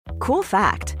Cool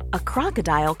fact, a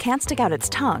crocodile can't stick out its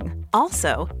tongue.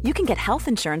 Also, you can get health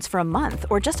insurance for a month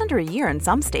or just under a year in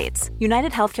some states.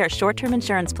 United Healthcare short-term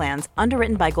insurance plans,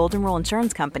 underwritten by Golden Rule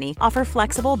Insurance Company, offer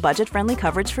flexible, budget-friendly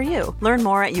coverage for you. Learn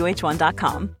more at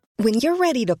uh1.com. When you're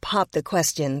ready to pop the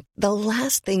question, the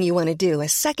last thing you want to do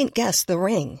is second-guess the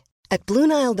ring. At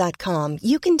BlueNile.com,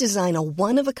 you can design a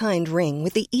one-of-a-kind ring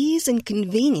with the ease and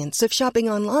convenience of shopping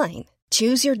online.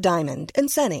 Choose your diamond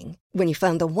and setting. When you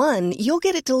find the one, you'll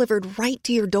get it delivered right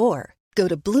to your door. Go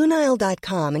to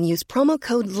BlueNile.com and use promo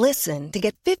code LISTEN to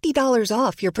get $50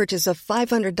 off your purchase of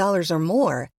 $500 or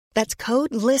more. That's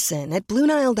code LISTEN at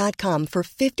BlueNile.com for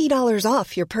 $50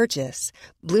 off your purchase.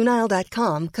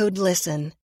 BlueNile.com, code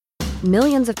LISTEN.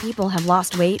 Millions of people have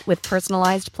lost weight with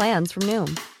personalized plans from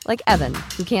Noom. Like Evan,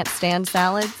 who can't stand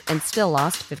salads and still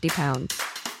lost 50 pounds.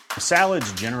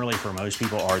 Salads generally for most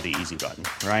people are the easy button,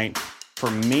 right? For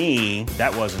me,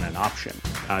 that wasn't an option.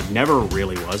 I never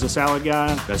really was a salad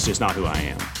guy. That's just not who I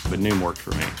am. But Noom worked for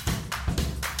me.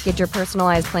 Get your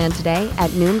personalized plan today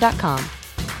at Noom.com.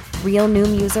 Real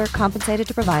Noom user compensated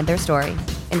to provide their story.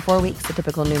 In 4 weeks, the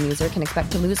typical Noom user can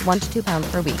expect to lose 1 to 2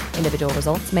 pounds per week. Individual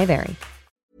results may vary.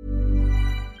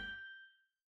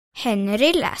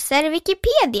 Henry läser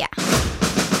Wikipedia.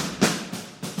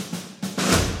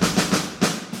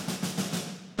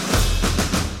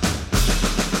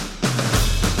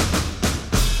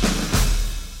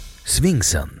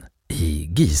 Sfinxen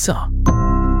i Giza.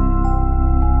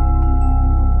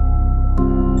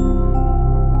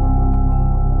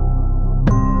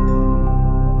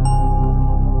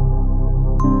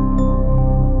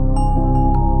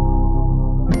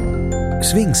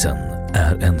 Sfinxen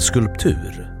är en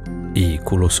skulptur i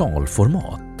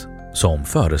kolossalformat som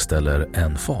föreställer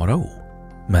en farao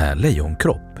med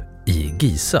lejonkropp i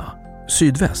Giza,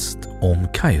 sydväst om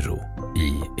Kairo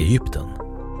i Egypten.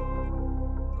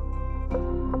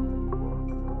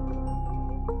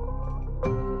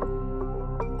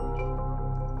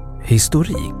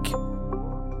 Historik.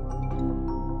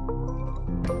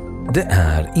 Det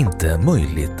är inte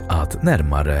möjligt att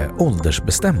närmare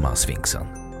åldersbestämma Sfinxen,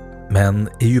 men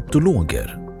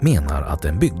egyptologer menar att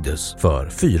den byggdes för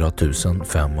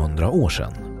 4500 år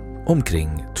sedan,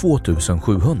 omkring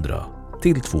 2700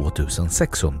 till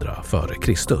 2600 före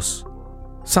Kristus,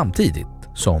 samtidigt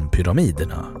som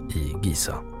pyramiderna i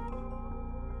Giza.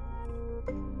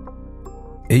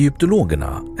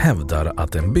 Egyptologerna hävdar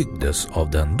att den byggdes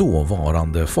av den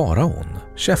dåvarande faraon,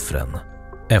 Chefren,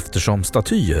 eftersom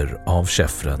statyer av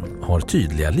Chefren har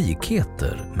tydliga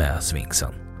likheter med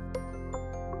Sfinxen.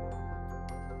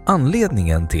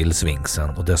 Anledningen till Sfinxen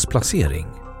och dess placering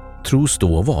tros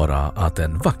då vara att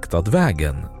den vaktat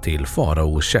vägen till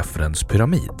farao Chefrens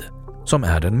pyramid, som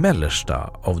är den mellersta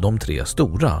av de 3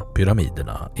 stora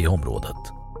pyramiderna i området.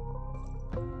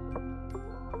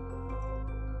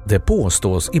 Det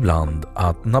påstås ibland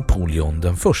att Napoleon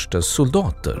den förstes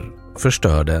soldater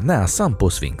förstörde näsan på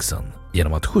Sfinxen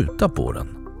genom att skjuta på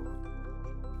den.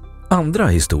 Andra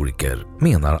historiker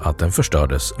menar att den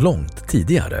förstördes långt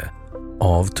tidigare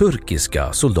av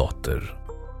turkiska soldater.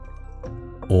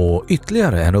 Och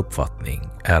ytterligare en uppfattning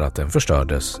är att den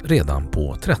förstördes redan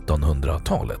på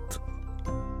 1300-talet.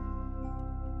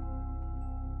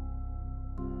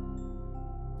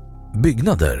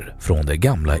 Byggnader från det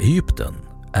gamla Egypten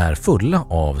är fulla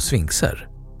av sfinxer,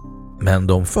 men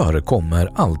de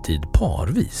förekommer alltid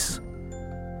parvis.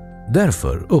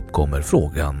 Därför uppkommer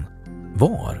frågan,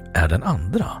 var är den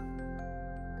andra?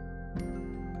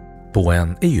 På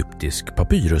en egyptisk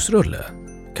papyrusrulle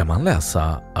kan man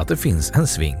läsa att det finns en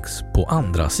sfinx på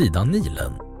andra sidan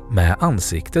Nilen med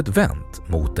ansiktet vänt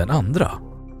mot den andra.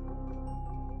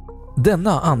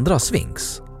 Denna andra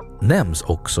sfinx nämns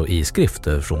också i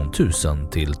skrifter från 1000-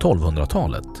 till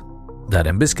 1200-talet, där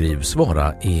den beskrivs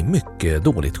vara i mycket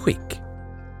dåligt skick.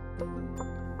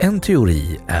 En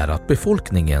teori är att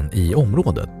befolkningen i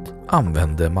området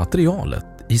använde materialet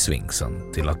i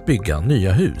sfinxen till att bygga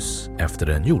nya hus efter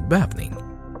en jordbävning.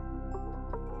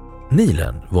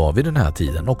 Nilen var vid den här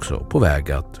tiden också på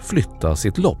väg att flytta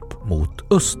sitt lopp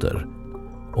mot öster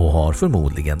och har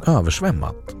förmodligen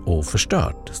översvämmat och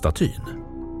förstört statyn.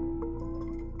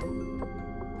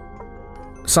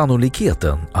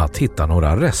 Sannolikheten att hitta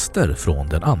några rester från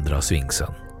den andra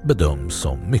sfinxen bedöms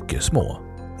som mycket små.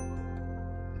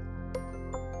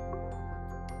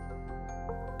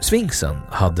 Sfinxen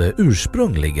hade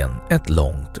ursprungligen ett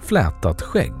långt flätat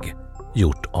skägg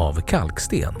gjort av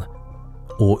kalksten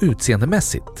och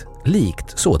utseendemässigt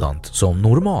likt sådant som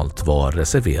normalt var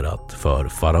reserverat för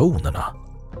faraonerna.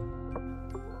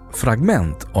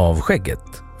 Fragment av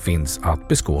skägget finns att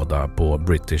beskåda på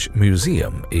British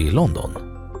Museum i London.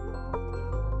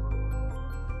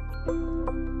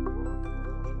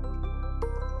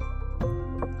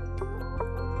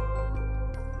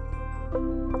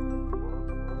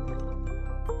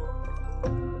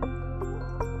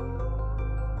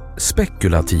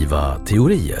 Spekulativa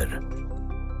teorier.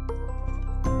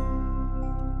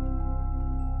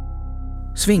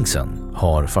 Sfinxen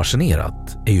har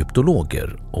fascinerat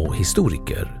egyptologer och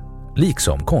historiker,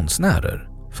 liksom konstnärer,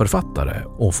 författare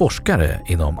och forskare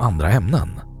inom andra ämnen.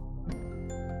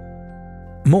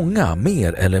 Många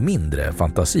mer eller mindre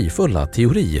fantasifulla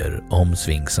teorier om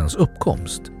Sfinxens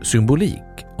uppkomst,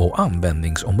 symbolik och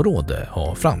användningsområde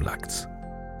har framlagts.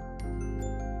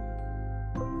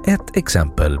 Ett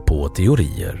exempel på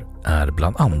teorier är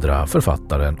bland andra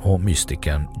författaren och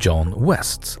mystikern John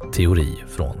Wests teori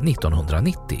från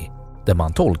 1990, där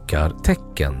man tolkar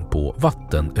tecken på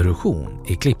vattenerosion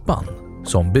i klippan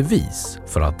som bevis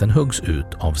för att den huggs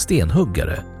ut av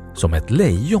stenhuggare som ett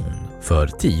lejon för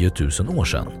 10 000 år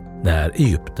sedan när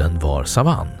Egypten var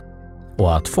savann,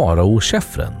 och att farao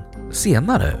Chefren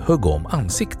senare högg om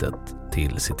ansiktet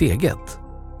till sitt eget.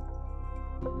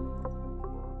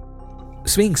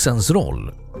 Sfinxens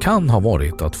roll kan ha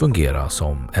varit att fungera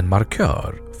som en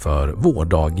markör för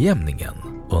vårdagjämningen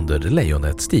under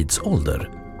lejonets tidsålder,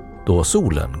 då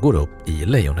solen går upp i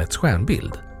lejonets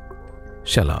stjärnbild.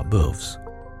 Källa behövs.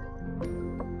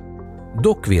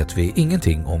 Dock vet vi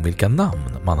ingenting om vilka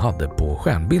namn man hade på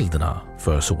stjärnbilderna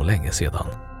för så länge sedan.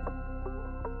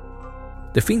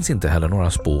 Det finns inte heller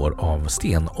några spår av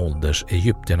stenålders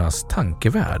egyptiernas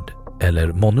tankevärld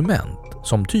eller monument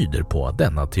som tyder på att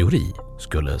denna teori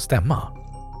skulle stämma.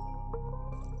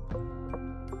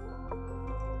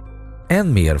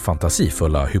 En mer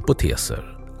fantasifulla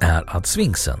hypoteser är att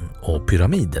Sfinxen och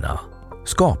pyramiderna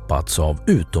skapats av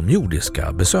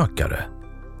utomjordiska besökare,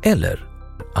 eller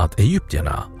att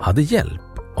egyptierna hade hjälp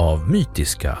av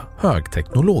mytiska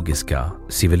högteknologiska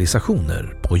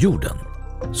civilisationer på jorden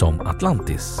som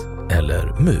Atlantis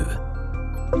eller Mu.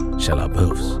 Källa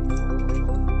behövs.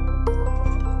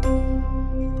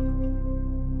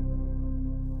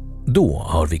 Då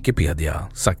har Wikipedia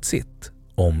sagt sitt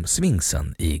om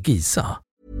Sfinxen i Giza.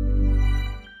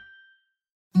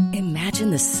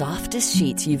 Imagine the softest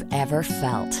sheets you've ever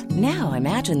felt. Now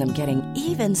imagine them getting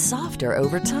even softer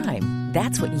over time.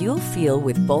 That's what you'll feel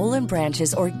with Boll &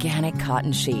 Branch's organic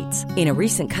cotton sheets. In a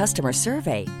recent customer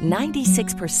survey,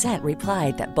 96%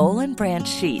 replied that Boll & Branch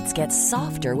sheets get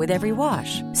softer with every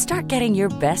wash. Start getting your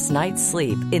best night's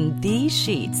sleep in these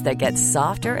sheets that get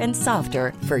softer and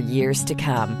softer for years to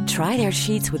come. Try their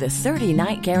sheets with a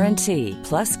 30-night guarantee.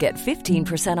 Plus, get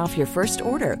 15% off your first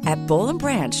order at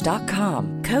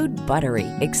bollandbranch.com. Code BUTTERY.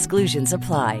 Exclusions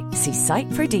apply. See site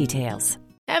for details.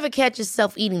 Ever catch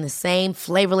yourself eating the same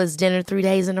flavorless dinner 3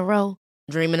 days in a row?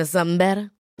 Dreaming of something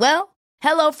better? Well,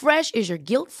 HelloFresh is your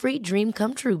guilt-free dream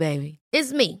come true, baby.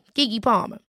 It's me, Keke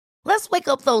Palmer. Let's wake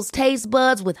up those taste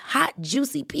buds with hot,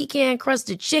 juicy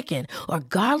pecan-crusted chicken or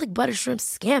garlic butter shrimp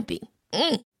scampi.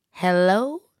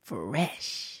 Hello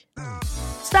Fresh.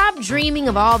 Stop dreaming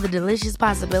of all the delicious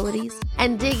possibilities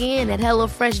and dig in at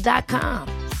HelloFresh.com.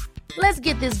 Let's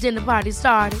get this dinner party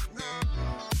started.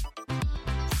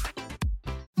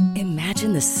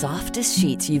 Imagine the softest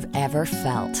sheets you've ever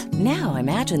felt. Now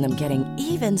imagine them getting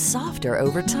even softer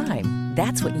over time.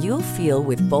 That's what you'll feel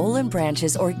with Boll &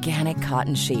 Branch's organic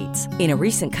cotton sheets. In a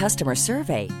recent customer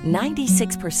survey,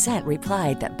 96%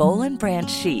 replied that Boll & Branch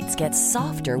sheets get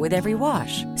softer with every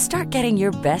wash. Start getting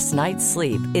your best night's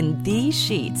sleep in these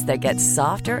sheets that get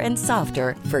softer and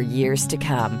softer for years to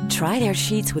come. Try their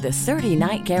sheets with a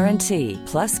 30-night guarantee.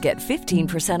 Plus, get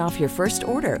 15% off your first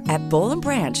order at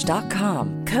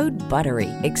bollandbranch.com. Code BUTTERY.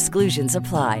 Exclusions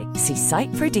apply. See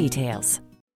site for details.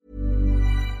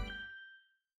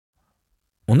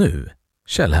 Och nu,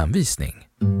 källhänvisning.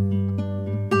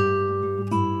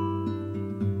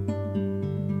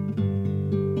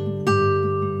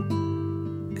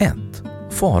 1.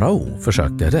 Farao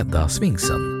försökte rädda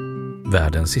Sfinxen.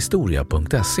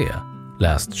 Världenshistoria.se.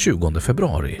 Läst 20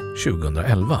 februari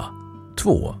 2011.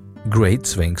 2. Great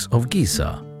Sphinx of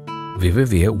Giza.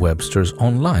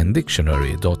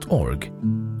 www.webstersonlinedictionary.org.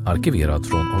 Arkiverat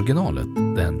från originalet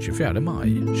den 24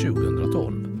 maj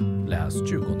 2012. Läs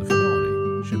 20 februari.